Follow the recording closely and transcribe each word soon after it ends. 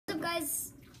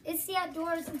guys, it's the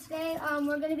outdoors, and today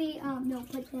we're gonna be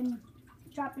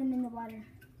drop them in the water.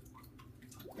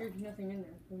 There's nothing in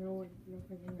there.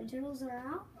 Nothing in The there. turtles are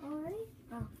out already.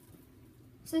 Oh.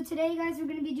 So today, guys, we're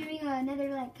gonna be doing another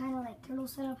kind of turtle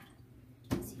setup.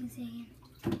 As you can see.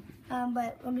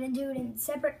 But we're gonna do it in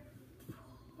separate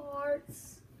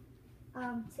parts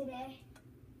today.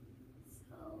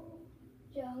 So,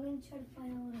 Joe, I'm gonna try to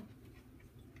find a little.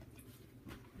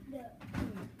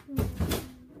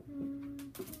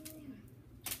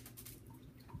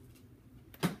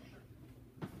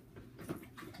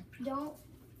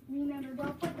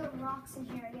 Don't put the rocks in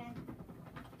here again.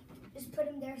 Just put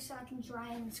them there so I can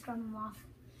dry and scrub them off.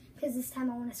 Because this time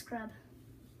I want to scrub.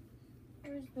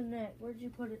 Where's the net? Where'd you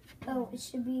put it? Oh, it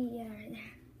should be right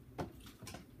there.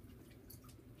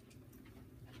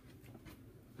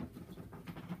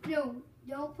 No,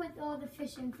 don't put all the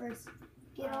fish in first.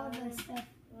 Get all the stuff.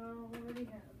 Oh, we already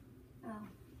have. Oh.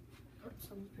 Put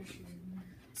some fish in there.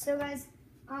 So guys,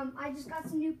 I just got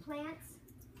some new plants.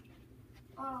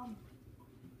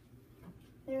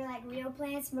 They're like real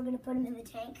plants. We're gonna put them in the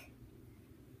tank.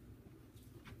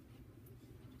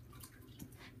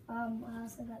 I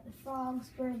also got the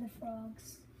frogs. Where are the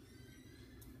frogs?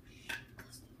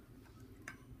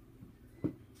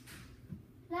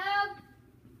 Hello?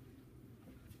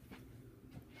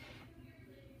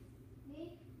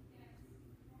 Me?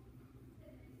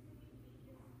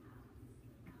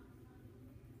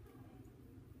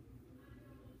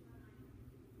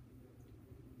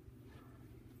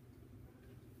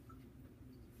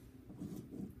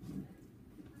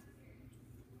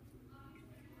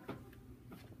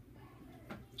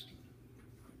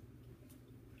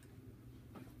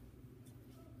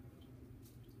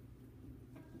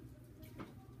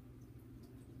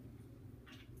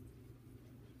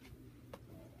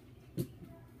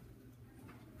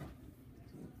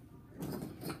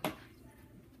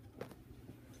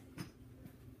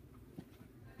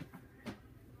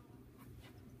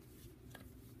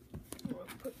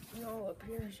 Put it all up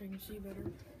here so you can see better.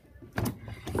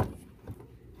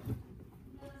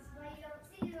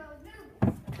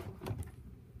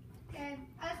 Okay,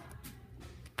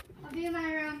 I'll be in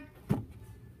my room.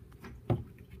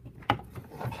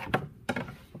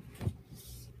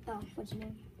 Oh, what's your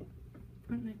name?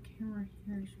 Put the camera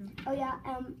here so. Oh yeah,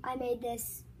 I made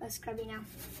this a scrubby now.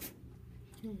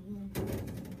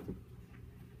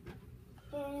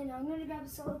 And I'm gonna grab a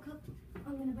solo cup.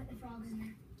 I'm gonna put the frogs in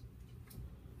there.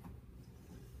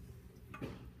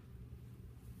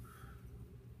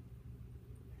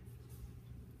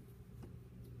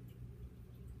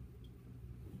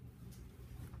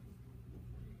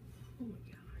 Oh my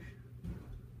gosh.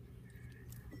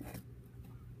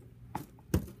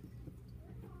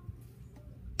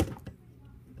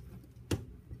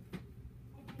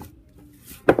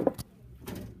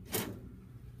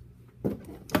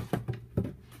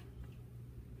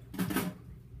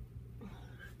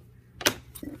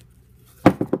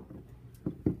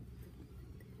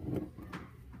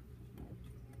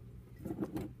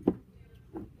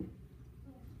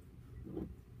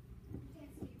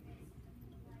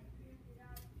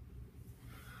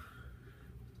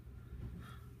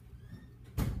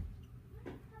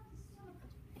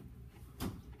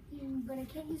 But I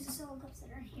can't use the solo cups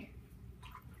that are here.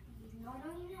 No, I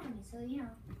don't even have any, so you know,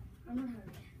 I'm not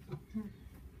hurry.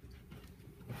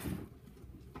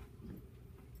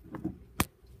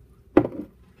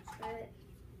 Try it.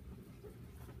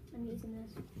 I'm using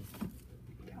this.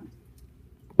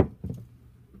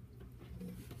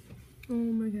 Oh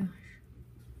my gosh.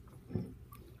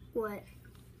 What?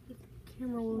 The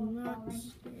camera will not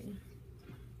stay.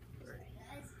 Sorry,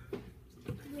 guys.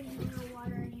 I'm gonna have a little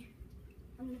water in here.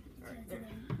 I'm gonna put the toads in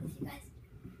there with you guys.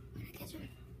 I'm gonna catch them.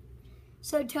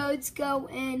 So toads go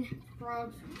in.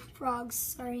 Frogs. Frogs,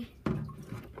 sorry.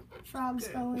 Frogs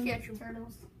Good. go in. Catch 'em.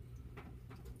 Turtles.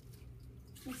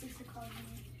 This is the color.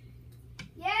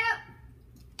 Yep.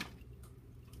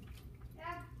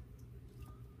 Yeah.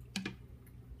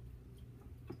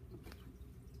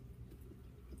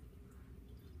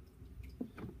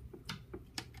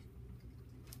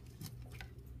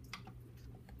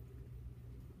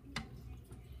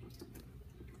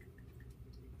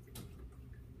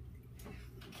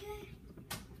 Okay.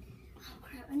 Oh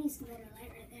crap, I need some better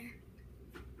light right there.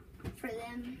 For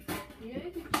them. Yeah,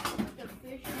 you can put the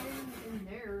fish in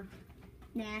there.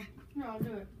 Nah. No, I'll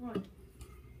do it. Come on.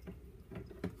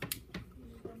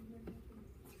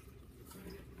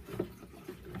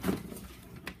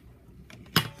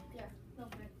 Yeah, they'll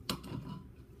fit.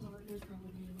 Well, it is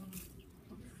probably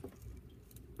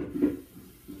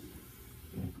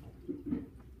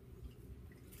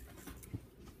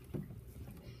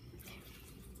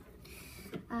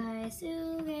I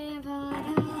still can't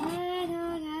find a way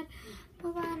to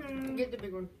get. Get the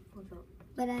big one. Watch out.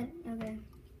 But okay.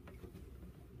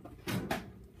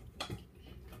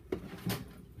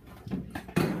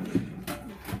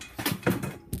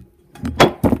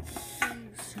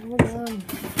 So done.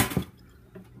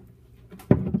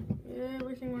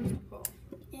 Everything wants to fall.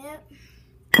 Yep.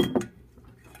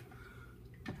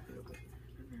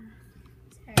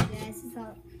 Sorry guys, it's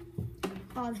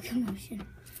all the commotion.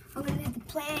 I'm gonna get the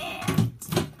plant.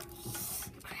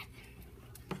 Crap.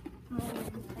 I'm gonna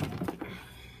get the plant.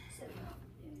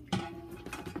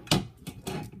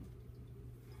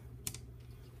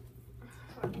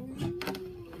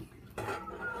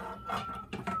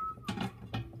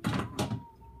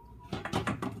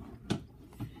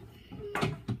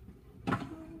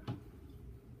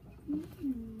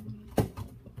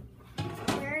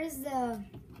 Where's the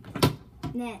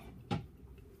net?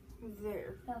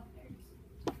 There. Oh,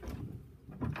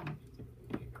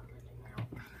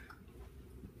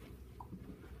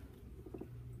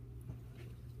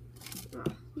 Oh,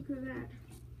 look at that.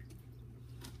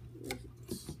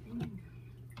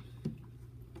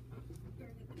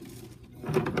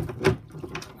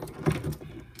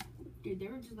 Dude, they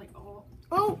were just like all.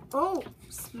 oh,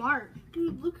 smart.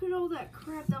 Dude, look at all that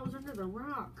crap that was under the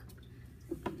rock.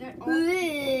 That all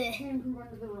Ugh. came from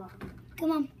under the rock.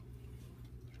 Come on.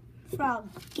 Frog,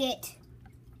 get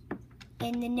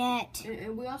in the net.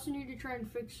 And we also need to try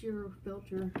and fix your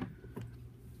filter.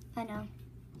 I know.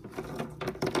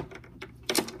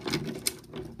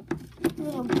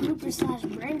 Little grouper slash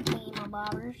brain my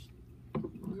bobbers.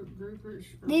 Groupers.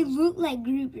 They look like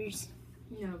groupers.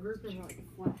 Yeah, groupers are like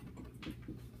flat.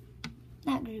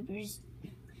 Not groupers.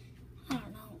 I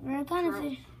don't know. They're kind of.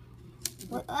 Trout.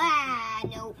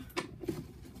 What? No.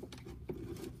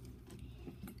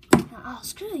 Oh,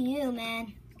 screw you,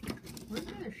 man. Where's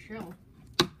the other shell?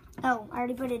 Oh, I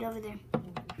already put it over there.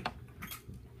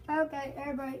 Okay,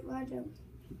 everybody, watch out.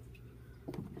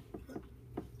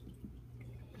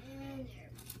 And there.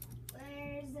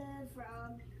 Where's the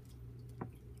frog?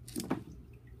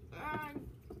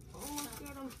 Oh, look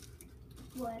at him.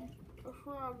 What? A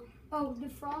frog. Oh, the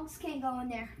frogs can't go in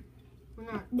there.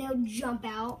 We're not. They'll jump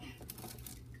out.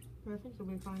 I think it'll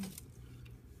be fine.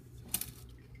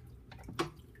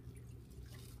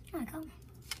 Oh, come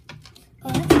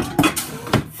on.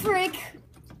 Frick!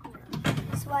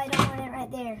 That's why I don't want it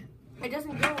right there. It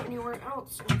doesn't go anywhere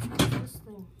else. It's just this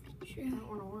thing. Sure. I don't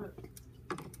want to work.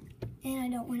 And I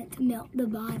don't want it to melt the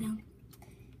bottom.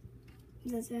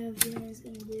 That's what I have a feeling it's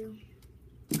going to do.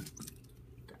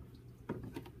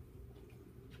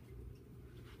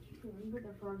 We can put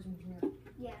the frogs in here.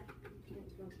 Yeah.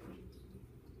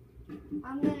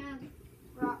 I'm going to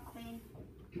rock clean.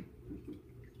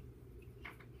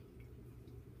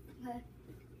 Okay.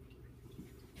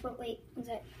 But wait, one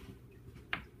sec.